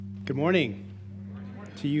Good morning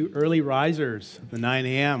to you early risers of the 9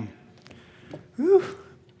 a.m. Whew.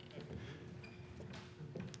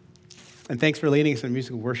 And thanks for leading us in the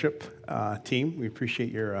musical worship team. We appreciate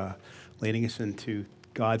your leading us into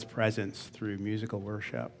God's presence through musical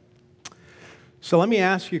worship. So let me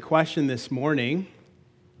ask you a question this morning.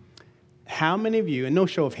 How many of you, and no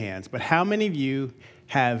show of hands, but how many of you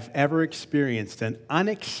have ever experienced an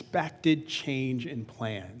unexpected change in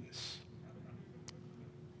plans?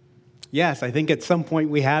 Yes, I think at some point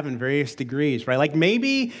we have in various degrees, right? Like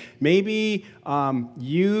maybe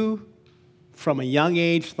you, from a young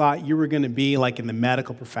age, thought you were going to be like in the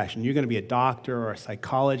medical profession. You're going to be a doctor or a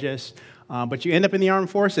psychologist, but you end up in the armed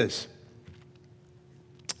forces.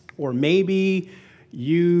 Or maybe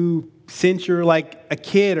you, since you're like a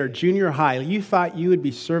kid or junior high, you thought you would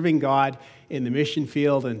be serving God in the mission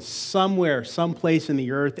field and somewhere, someplace in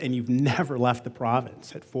the earth, and you've never left the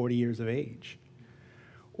province at 40 years of age.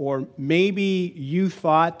 Or maybe you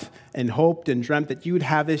thought and hoped and dreamt that you would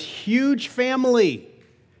have this huge family,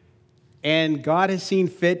 and God has seen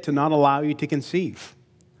fit to not allow you to conceive.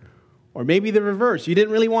 Or maybe the reverse. You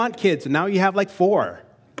didn't really want kids, and now you have like 4.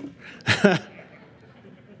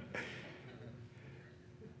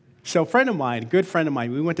 So a good friend of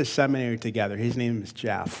mine, we went to seminary together. His name is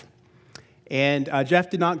Jeff. And Jeff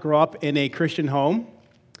did not grow up in a Christian home.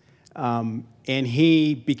 And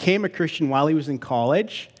he became a Christian while he was in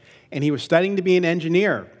college, and he was studying to be an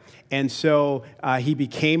engineer. And so he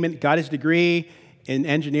got his degree in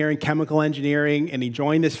engineering, chemical engineering, and he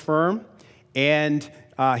joined this firm. And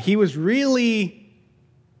he was really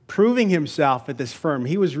proving himself at this firm.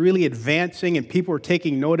 He was really advancing, and people were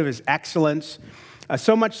taking note of his excellence,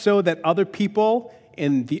 so much so that other people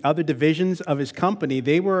in the other divisions of his company,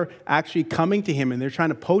 they were actually coming to him, and they're trying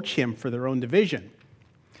to poach him for their own division.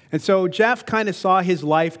 And so Jeff kind of saw his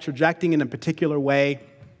life trajecting in a particular way,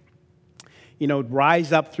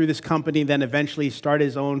 rise up through this company, then eventually start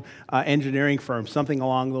his own engineering firm, something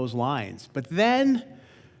along those lines. But then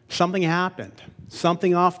something happened,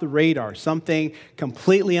 something off the radar, something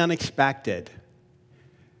completely unexpected.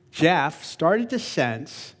 Jeff started to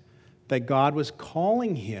sense that God was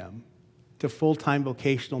calling him to full-time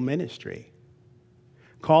vocational ministry,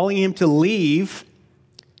 calling him to leave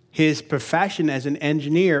his profession as an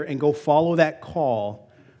engineer and go follow that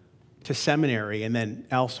call to seminary and then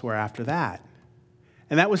elsewhere after that.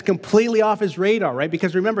 And that was completely off his radar, right?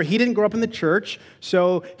 Because remember, he didn't grow up in the church,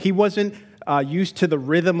 so he wasn't used to the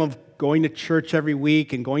rhythm of going to church every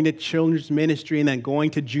week and going to children's ministry and then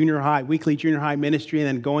going to weekly junior high ministry and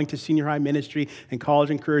then going to senior high ministry and college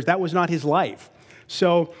and careers. That was not his life.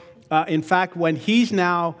 So, in fact, when he's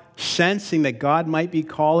now sensing that God might be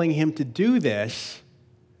calling him to do this,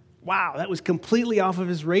 wow, that was completely off of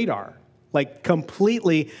his radar, like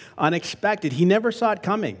completely unexpected. He never saw it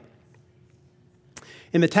coming.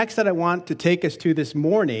 In the text that I want to take us to this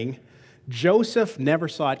morning, Joseph never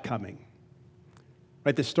saw it coming.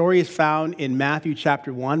 Right, the story is found in Matthew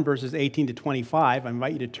chapter 1, verses 18 to 25. I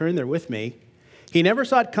invite you to turn there with me. He never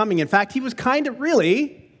saw it coming. In fact, he was kind of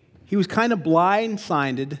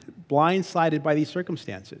blindsided by these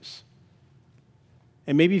circumstances.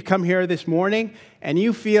 And maybe you've come here this morning and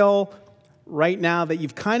you feel right now that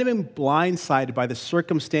you've kind of been blindsided by the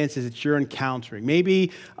circumstances that you're encountering.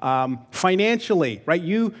 Maybe financially, right?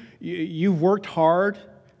 You've worked hard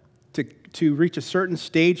to reach a certain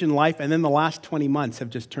stage in life, and then the last 20 months have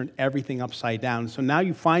just turned everything upside down. So now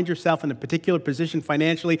you find yourself in a particular position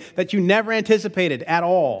financially that you never anticipated at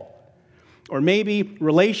all. Or maybe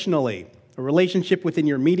relationally, a relationship within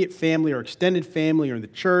your immediate family or extended family or in the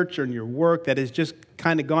church or in your work that has just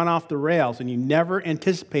kind of gone off the rails, and you never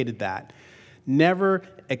anticipated that. Never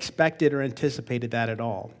expected or anticipated that at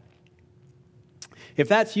all. If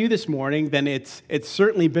that's you this morning, then it's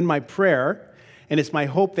certainly been my prayer, and it's my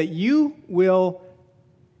hope that you will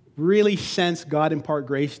really sense God impart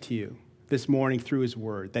grace to you this morning through His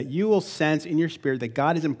Word, that you will sense in your spirit that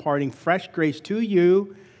God is imparting fresh grace to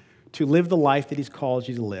you to live the life that He's called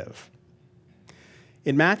you to live.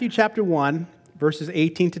 In Matthew chapter 1, verses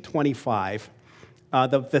 18 to 25,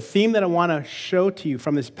 the theme that I want to show to you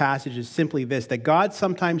from this passage is simply this, that God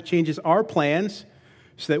sometimes changes our plans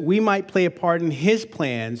so that we might play a part in His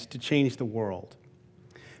plans to change the world.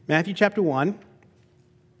 Matthew chapter 1,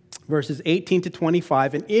 verses 18 to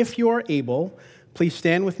 25, and if you're able, please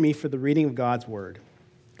stand with me for the reading of God's Word.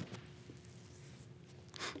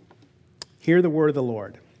 Hear the word of the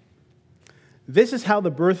Lord. This is how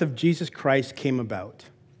the birth of Jesus Christ came about.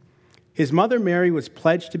 His mother Mary was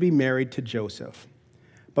pledged to be married to Joseph.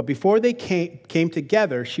 But before they came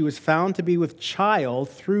together, she was found to be with child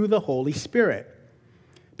through the Holy Spirit.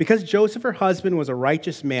 Because Joseph, her husband, was a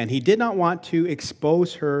righteous man, he did not want to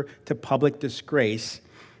expose her to public disgrace.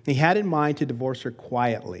 He had in mind to divorce her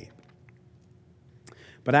quietly.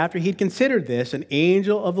 But after he'd considered this, an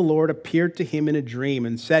angel of the Lord appeared to him in a dream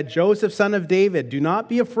and said, "Joseph, son of David, do not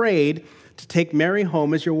be afraid to take Mary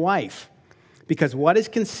home as your wife, because what is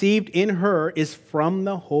conceived in her is from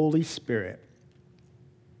the Holy Spirit.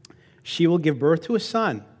 She will give birth to a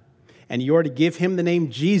son, and you are to give him the name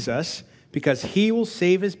Jesus, because he will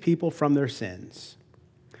save his people from their sins."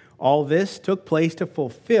 All this took place to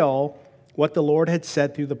fulfill what the Lord had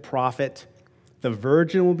said through the prophet, "The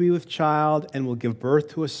virgin will be with child and will give birth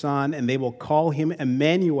to a son, and they will call him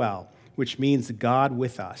Emmanuel," which means God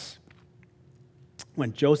with us.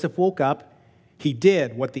 When Joseph woke up, he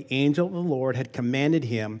did what the angel of the Lord had commanded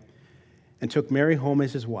him and took Mary home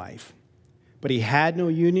as his wife. But he had no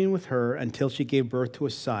union with her until she gave birth to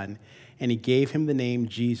a son, and he gave him the name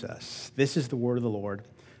Jesus. This is the word of the Lord.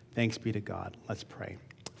 Thanks be to God. Let's pray.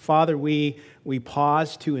 Father, we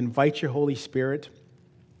pause to invite your Holy Spirit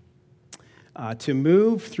to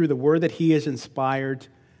move through the word that he has inspired,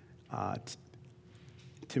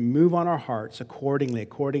 to move on our hearts accordingly,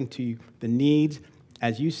 according to the needs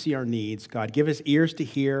as you see our needs. God, give us ears to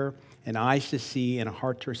hear and eyes to see and a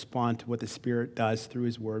heart to respond to what the Spirit does through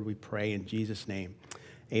his word, we pray in Jesus' name.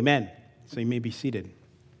 Amen. So you may be seated.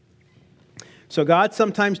 So God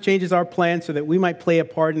sometimes changes our plans so that we might play a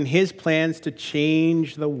part in his plans to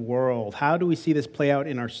change the world. How do we see this play out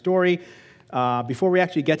in our story? Before we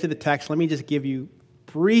actually get to the text, let me just give you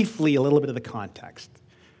briefly a little bit of the context.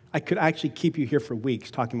 I could actually keep you here for weeks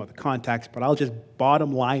talking about the context, but I'll just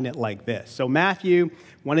bottom line it like this. So Matthew,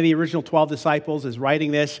 one of the original 12 disciples, is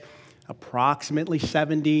writing this approximately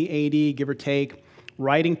 70 AD, give or take,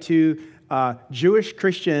 writing to Jewish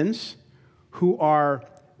Christians who are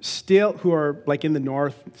like in the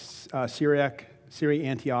north, Syria,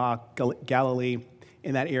 Antioch, Galilee,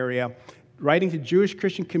 in that area, writing to Jewish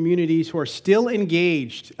Christian communities who are still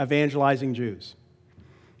engaged evangelizing Jews.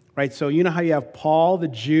 Right? So you know how you have Paul, the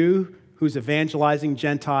Jew, who's evangelizing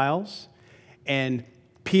Gentiles, and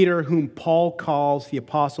Peter, whom Paul calls the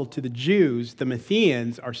apostle to the Jews, the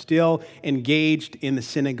Matthians, are still engaged in the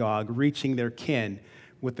synagogue, reaching their kin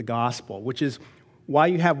with the gospel, which is why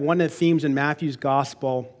you have one of the themes in Matthew's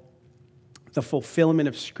gospel, the fulfillment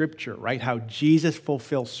of Scripture, right? How Jesus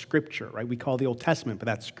fulfills Scripture, right? We call the Old Testament, but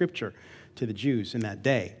that's Scripture to the Jews in that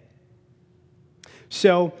day.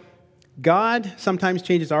 So God sometimes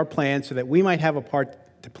changes our plans so that we might have a part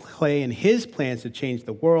to play in his plans to change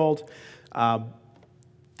the world.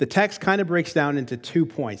 The text kind of breaks down into 2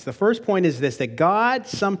 points. The first point is this, that God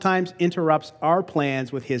sometimes interrupts our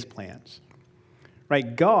plans with his plans.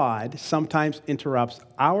 Right? God sometimes interrupts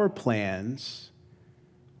our plans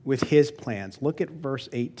with his plans. Look at verse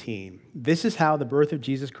 18. This is how the birth of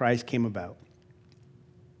Jesus Christ came about.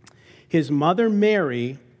 His mother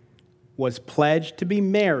Mary was pledged to be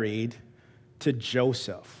married to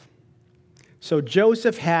Joseph. So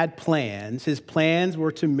Joseph had plans. His plans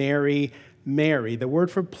were to marry Mary. The word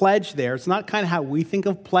for pledge there, it's not kind of how we think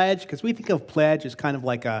of pledge, because we think of pledge as kind of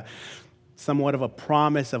like somewhat of a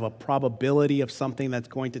promise, of a probability of something that's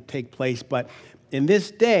going to take place. But in this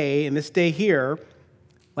day here,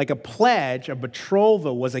 like a pledge, a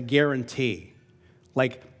betrothal was a guarantee.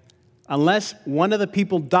 Like, unless one of the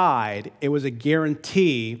people died, it was a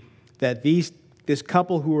guarantee that this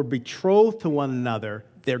couple who were betrothed to one another,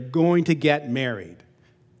 they're going to get married.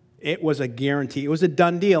 It was a guarantee. It was a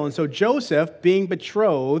done deal. And so Joseph, being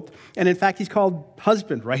betrothed, and in fact, he's called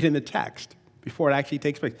husband right in the text before it actually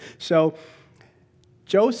takes place. So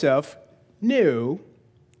Joseph knew,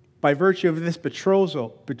 by virtue of this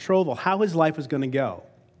betrothal, how his life was going to go.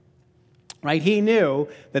 Right? He knew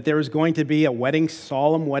that there was going to be a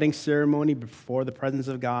solemn wedding ceremony before the presence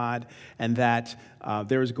of God, and that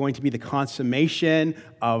there was going to be the consummation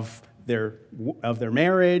of their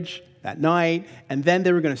marriage that night, and then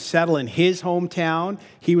they were going to settle in his hometown.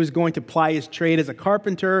 He was going to ply his trade as a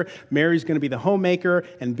carpenter. Mary's going to be the homemaker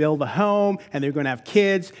and build a home, and they're going to have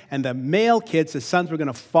kids, and the male kids, the sons, were going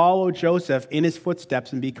to follow Joseph in his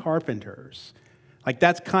footsteps and be carpenters. Like,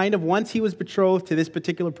 that's kind of, once he was betrothed to this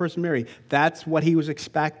particular person, Mary, that's what he was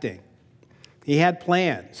expecting. He had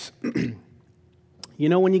plans. You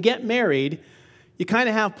know, when you get married, you kind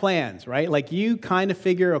of have plans, right? Like, you kind of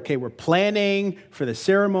figure, okay, we're planning for the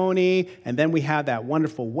ceremony, and then we have that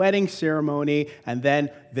wonderful wedding ceremony, and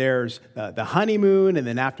then there's the honeymoon, and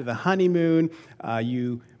then after the honeymoon,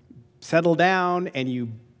 you settle down and you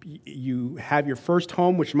you have your first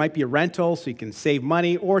home, which might be a rental, so you can save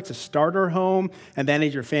money, or it's a starter home, and then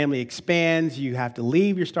as your family expands, you have to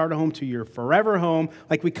leave your starter home to your forever home.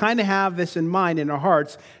 Like, we kind of have this in mind in our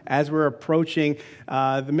hearts as we're approaching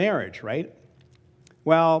the marriage, right?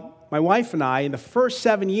 Well, my wife and I, in the first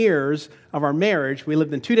 7 years of our marriage, we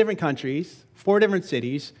lived in 2 different countries, 4 different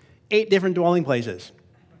cities, 8 different dwelling places.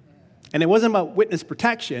 And it wasn't about witness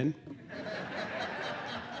protection.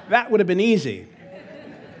 That would have been easy.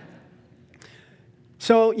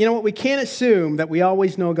 So, you know what? We can't assume that we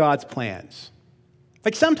always know God's plans.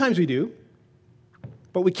 Like, sometimes we do,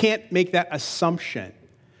 but we can't make that assumption.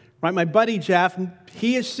 Right? My buddy Jeff,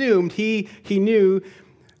 he assumed he knew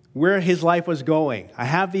where his life was going. I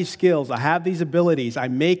have these skills. I have these abilities.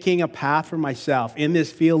 I'm making a path for myself in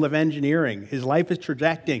this field of engineering. His life is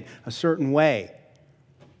trajecting a certain way.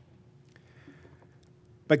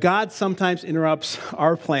 But God sometimes interrupts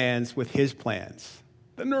our plans with his plans.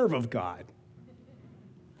 The nerve of God.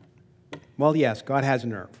 Well, yes, God has a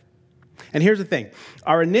nerve. And here's the thing.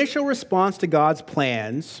 Our initial response to God's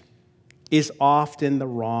plans is often the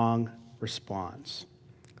wrong response.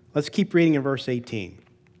 Let's keep reading in verse 18.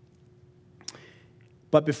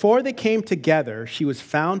 But before they came together, she was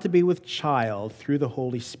found to be with child through the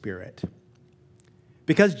Holy Spirit.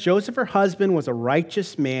 Because Joseph, her husband, was a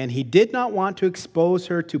righteous man, he did not want to expose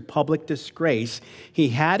her to public disgrace. He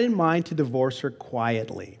had in mind to divorce her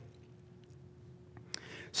quietly.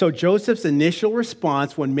 So Joseph's initial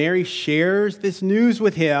response when Mary shares this news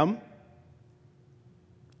with him,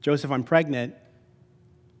 Joseph, I'm pregnant.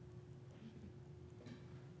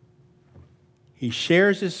 She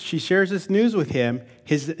shares this news with him.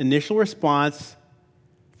 His initial response,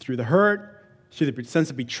 through the hurt, through the sense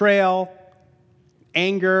of betrayal,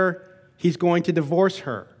 anger, he's going to divorce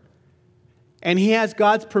her. And he has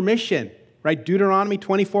God's permission, right? Deuteronomy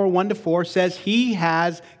 24, 1-4 says he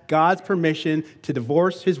has God's permission to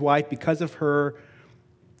divorce his wife because of her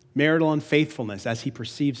marital unfaithfulness as he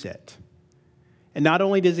perceives it. And not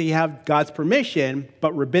only does he have God's permission,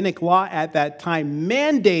 but rabbinic law at that time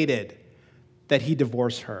mandated that he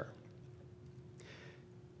divorce her.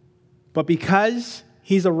 But because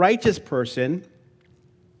he's a righteous person,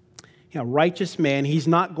 a righteous man, he's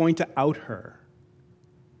not going to out her.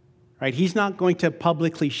 Right? He's not going to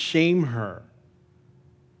publicly shame her.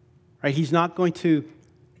 Right? He's not going to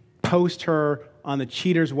post her on the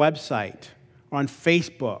cheater's website or on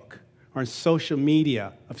Facebook or on social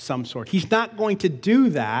media of some sort. He's not going to do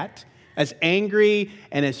that, as angry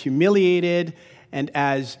and as humiliated and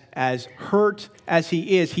as hurt as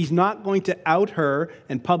he is. He's not going to out her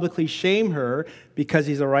and publicly shame her because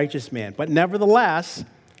he's a righteous man. But nevertheless,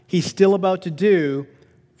 he's still about to do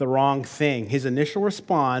the wrong thing. His initial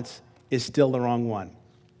response is still the wrong one.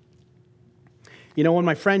 You know, when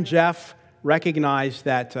my friend Jeff recognized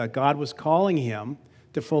that God was calling him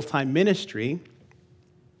to full-time ministry,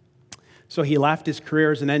 so he left his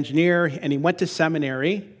career as an engineer and he went to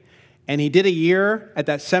seminary, and he did a year at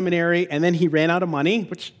that seminary, and then he ran out of money,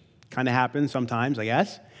 which kind of happens sometimes, I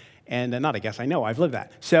guess. And not I guess, I know, I've lived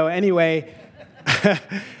that. So anyway,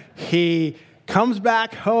 he comes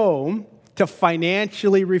back home to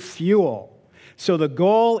financially refuel. So the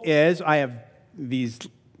goal is, I have these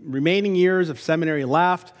remaining years of seminary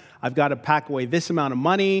left. I've got to pack away this amount of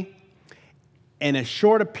money in a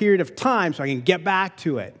shorter period of time so I can get back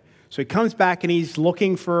to it. So he comes back and he's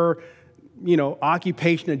looking for,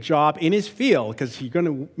 occupation, a job in his field, because you're going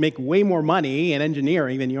to make way more money in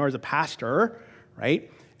engineering than you are as a pastor,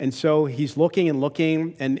 right? And so he's looking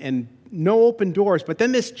and no open doors. But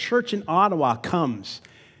then this church in Ottawa comes,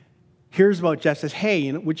 hears about Jeff, says,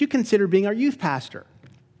 hey, would you consider being our youth pastor?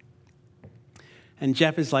 And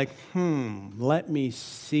Jeff is like, let me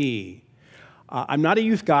see. I'm not a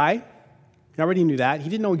youth guy. He already knew that. He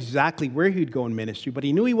didn't know exactly where he'd go in ministry, but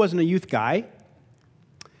he knew he wasn't a youth guy.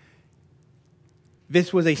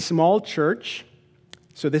 This was a small church,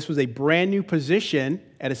 so this was a brand new position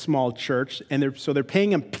at a small church, and they're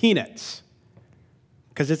paying him peanuts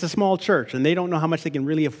because it's a small church, and they don't know how much they can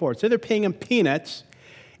really afford. So they're paying him peanuts,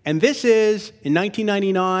 and this is, in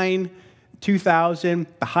 1999, 2000,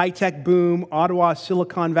 the high-tech boom, Ottawa,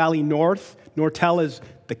 Silicon Valley North. Nortel is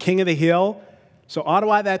the king of the hill. So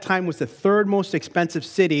Ottawa at that time was the 3rd most expensive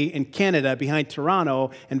city in Canada behind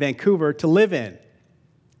Toronto and Vancouver to live in.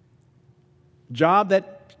 Job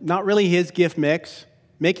that not really his gift mix,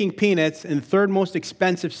 making peanuts in the 3rd most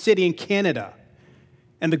expensive city in Canada.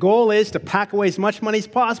 And the goal is to pack away as much money as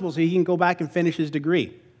possible so he can go back and finish his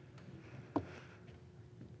degree.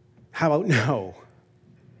 How about no?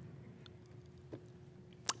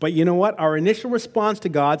 But you know what? Our initial response to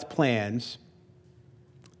God's plans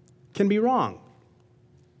can be wrong.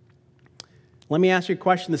 Let me ask you a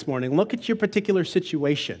question this morning. Look at your particular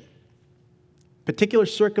situation, particular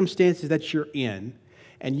circumstances that you're in,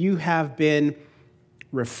 and you have been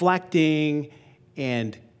reflecting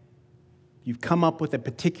and you've come up with a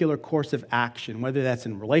particular course of action, whether that's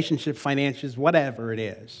in relationship, finances, whatever it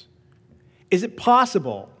is. Is it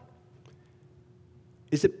possible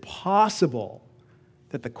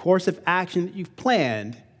that the course of action that you've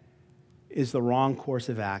planned is the wrong course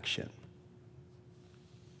of action?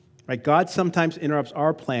 Right? God sometimes interrupts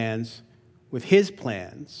our plans with his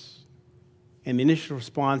plans, and the initial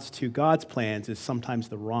response to God's plans is sometimes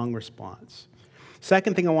the wrong response.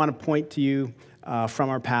 Second thing I want to point to you from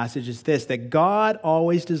our passage is this, that God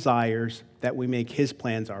always desires that we make his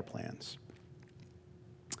plans our plans.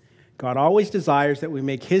 God always desires that we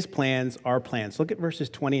make his plans our plans. Look at verses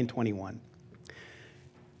 20 and 21.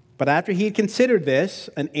 But after he had considered this,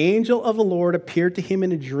 an angel of the Lord appeared to him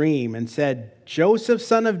in a dream and said, Joseph,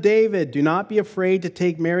 son of David, do not be afraid to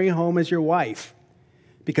take Mary home as your wife,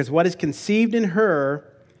 because what is conceived in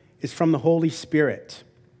her is from the Holy Spirit.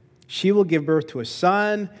 She will give birth to a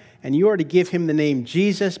son, and you are to give him the name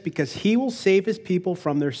Jesus, because he will save his people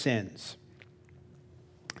from their sins.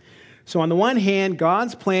 So on the one hand,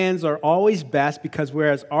 God's plans are always best, because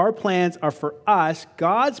whereas our plans are for us,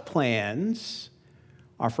 God's plans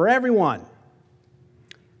are for everyone.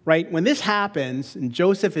 Right? When this happens, and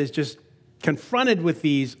Joseph is just confronted with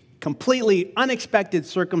these completely unexpected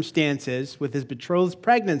circumstances with his betrothed's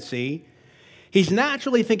pregnancy, he's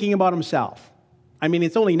naturally thinking about himself. I mean,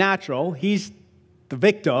 it's only natural. He's the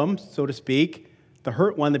victim, so to speak, the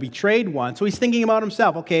hurt one, the betrayed one. So he's thinking about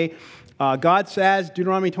himself. Okay, God says,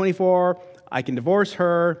 Deuteronomy 24, I can divorce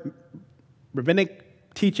her.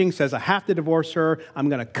 Rabbinic teaching says I have to divorce her. I'm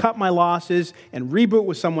going to cut my losses and reboot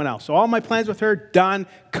with someone else. So all my plans with her, done,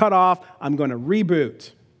 cut off. I'm going to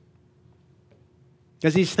reboot.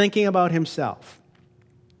 Because he's thinking about himself.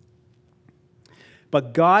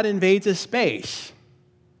 But God invades his space.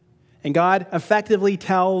 And God effectively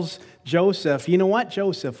tells Joseph, you know what,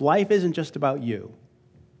 Joseph, life isn't just about you.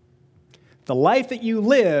 The life that you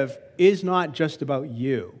live is not just about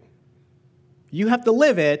you. You have to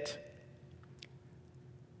live it,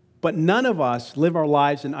 but none of us live our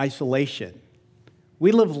lives in isolation.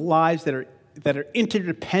 We live lives that are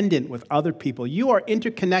interdependent with other people. You are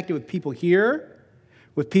interconnected with people here,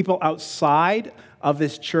 with people outside of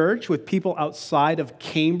this church, with people outside of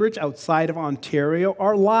Cambridge, outside of Ontario.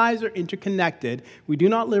 Our lives are interconnected. We do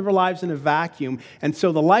not live our lives in a vacuum. And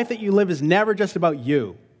so the life that you live is never just about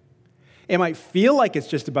you. It might feel like it's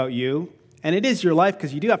just about you, and it is your life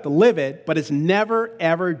because you do have to live it, but it's never,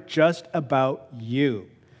 ever just about you.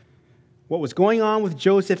 What was going on with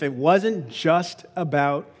Joseph, it wasn't just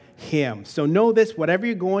about him. So know this, whatever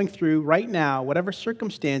you're going through right now, whatever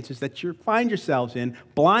circumstances that you find yourselves in,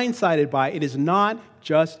 blindsided by, it is not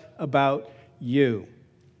just about you.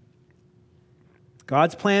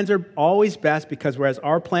 God's plans are always best because whereas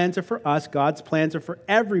our plans are for us, God's plans are for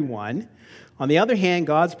everyone. On the other hand,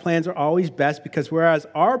 God's plans are always best because whereas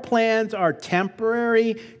our plans are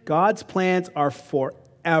temporary, God's plans are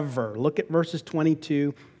forever. Look at verses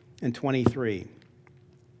 22 and 23.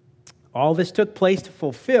 All this took place to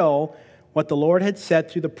fulfill what the Lord had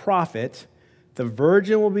said through the prophet. The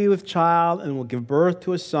virgin will be with child and will give birth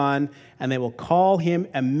to a son, and they will call him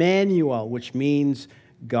Emmanuel, which means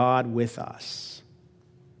God with us.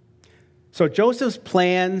 So Joseph's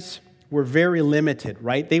plans were very limited,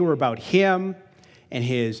 right? They were about him and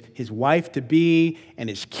his wife-to-be and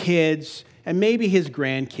his kids and maybe his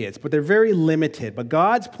grandkids, but they're very limited. But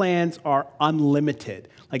God's plans are unlimited.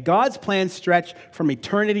 Like God's plans stretch from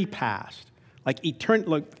eternity past, like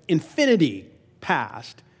infinity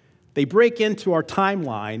past. They break into our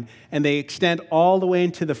timeline and they extend all the way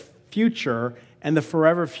into the future and the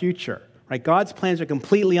forever future. Right? God's plans are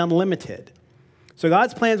completely unlimited. So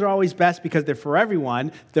God's plans are always best because they're for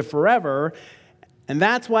everyone, they're forever, and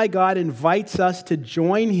that's why God invites us to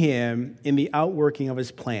join him in the outworking of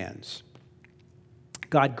his plans.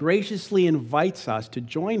 God graciously invites us to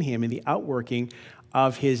join him in the outworking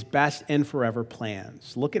of his best and forever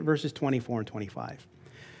plans. Look at verses 24 and 25.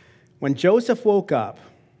 When Joseph woke up,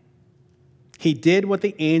 he did what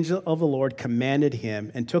the angel of the Lord commanded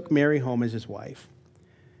him and took Mary home as his wife.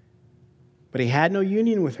 But he had no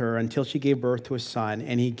union with her until she gave birth to a son,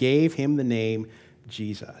 and he gave him the name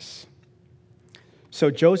Jesus.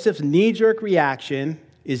 So Joseph's knee-jerk reaction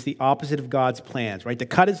is the opposite of God's plans, right? To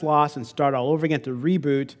cut his loss and start all over again, to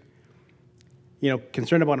reboot,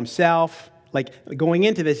 concerned about himself. Like going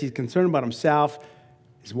into this, he's concerned about himself,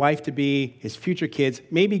 his wife-to-be, his future kids,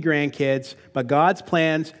 maybe grandkids. But God's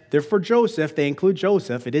plans, they're for Joseph. They include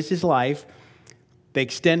Joseph. It is his life. They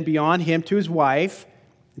extend beyond him to his wife,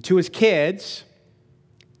 to his kids,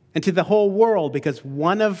 and to the whole world, because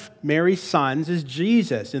one of Mary's sons is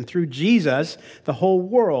Jesus. And through Jesus, the whole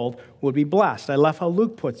world would be blessed. I love how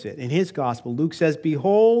Luke puts it in his gospel. Luke says,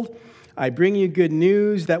 "Behold, I bring you good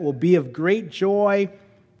news that will be of great joy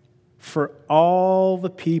for all the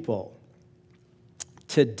people.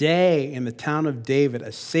 Today, in the town of David,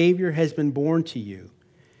 a Savior has been born to you.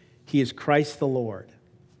 He is Christ the Lord."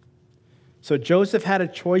 So Joseph had a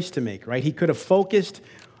choice to make, right? He could have focused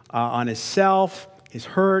on himself, his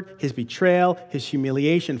hurt, his betrayal, his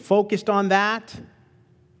humiliation, focused on that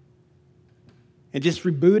and just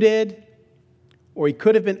rebooted. Or he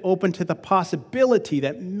could have been open to the possibility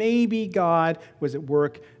that maybe God was at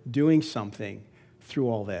work doing something through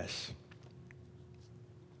all this.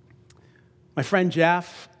 My friend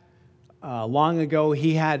Jeff, long ago,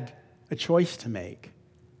 he had a choice to make.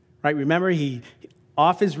 Right? Remember, he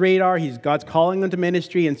off his radar, God's calling him to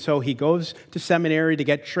ministry, and so he goes to seminary to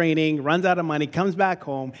get training, runs out of money, comes back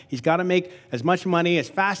home. He's got to make as much money as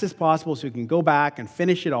fast as possible so he can go back and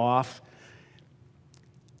finish it off.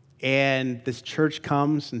 And this church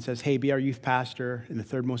comes and says, "Hey, be our youth pastor in the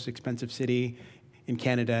third most expensive city in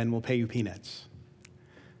Canada, and we'll pay you peanuts."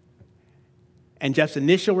 And Jeff's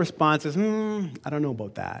initial response is, I don't know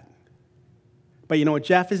about that. But you know what?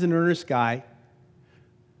 Jeff is an earnest guy,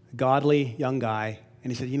 a godly young guy.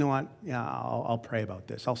 And he said, "You know what? Yeah, I'll pray about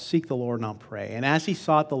this. I'll seek the Lord and I'll pray." And as he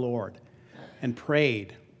sought the Lord and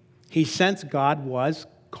prayed, he sensed God was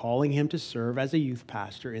calling him to serve as a youth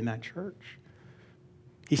pastor in that church.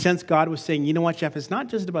 He sensed God was saying, "You know what, Jeff? It's not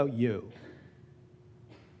just about you.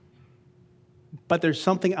 But there's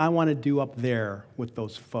something I want to do up there with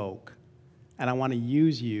those folk. And I want to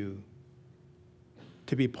use you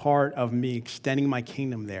to be part of me extending my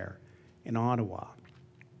kingdom there in Ottawa."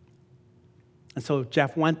 And so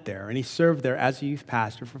Jeff went there, and he served there as a youth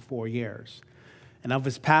pastor for 4 years. And of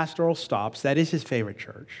his pastoral stops, that is his favorite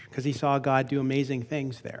church, because he saw God do amazing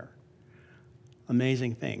things there.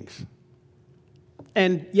 Amazing things.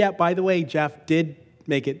 And yeah, by the way, Jeff did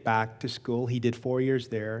make it back to school. He did 4 years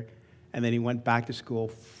there, and then he went back to school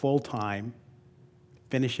full-time,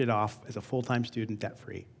 finished it off as a full-time student,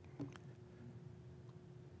 debt-free.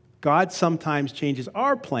 God sometimes changes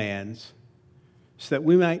our plans so that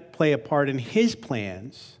we might play a part in his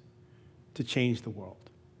plans to change the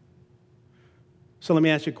world. So let me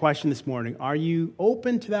ask you a question this morning. Are you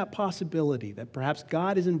open to that possibility that perhaps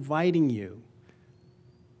God is inviting you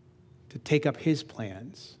to take up his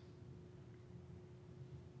plans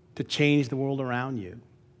to change the world around you?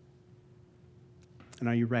 And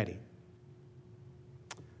are you ready?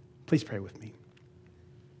 Please pray with me.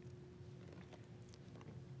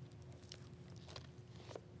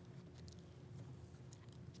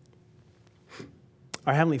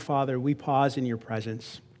 Our Heavenly Father, we pause in your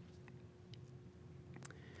presence,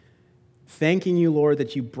 thanking you, Lord,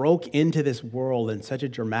 that you broke into this world in such a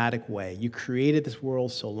dramatic way. You created this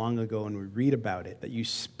world so long ago, and we read about it, that you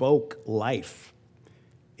spoke life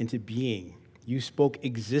into being. You spoke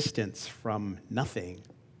existence from nothing.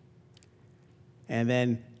 And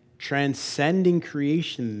then transcending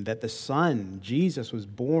creation, that the Son, Jesus, was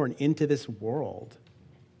born into this world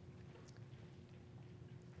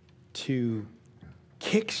to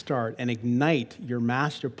kickstart and ignite your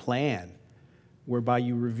master plan, whereby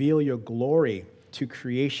you reveal your glory to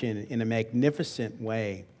creation in a magnificent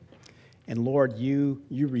way. And Lord, you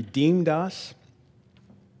redeemed us,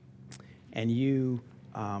 and you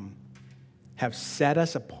have set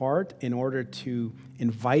us apart in order to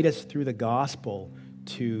invite us through the gospel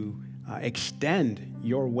to extend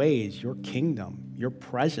your ways, your kingdom, your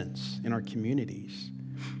presence in our communities.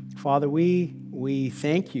 Father, we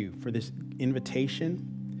thank you for this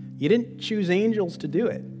invitation. You didn't choose angels to do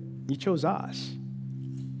it. You chose us.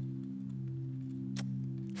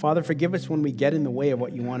 Father, forgive us when we get in the way of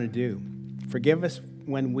what you want to do. Forgive us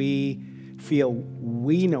when we feel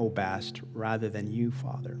we know best rather than you,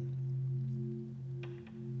 Father.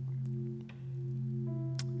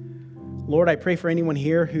 Lord, I pray for anyone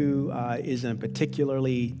here who is in a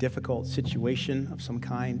particularly difficult situation of some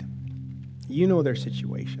kind. You know their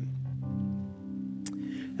situation.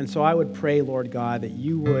 And so I would pray, Lord God, that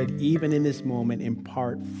you would, even in this moment,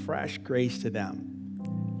 impart fresh grace to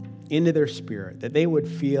them, into their spirit, that they would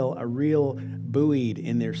feel a real buoyed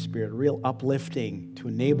in their spirit, a real uplifting to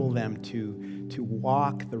enable them to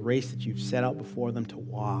walk the race that you've set out before them to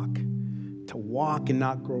walk and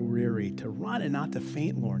not grow weary, to run and not to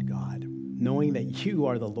faint, Lord God, knowing that you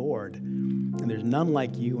are the Lord and there's none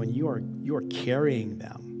like you, and you are carrying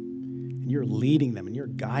them and you're leading them and you're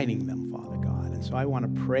guiding them, Father God. And so I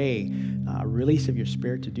want to pray a release of your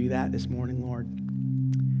spirit to do that this morning, Lord.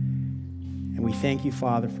 And we thank you,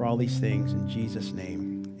 Father, for all these things in Jesus' name.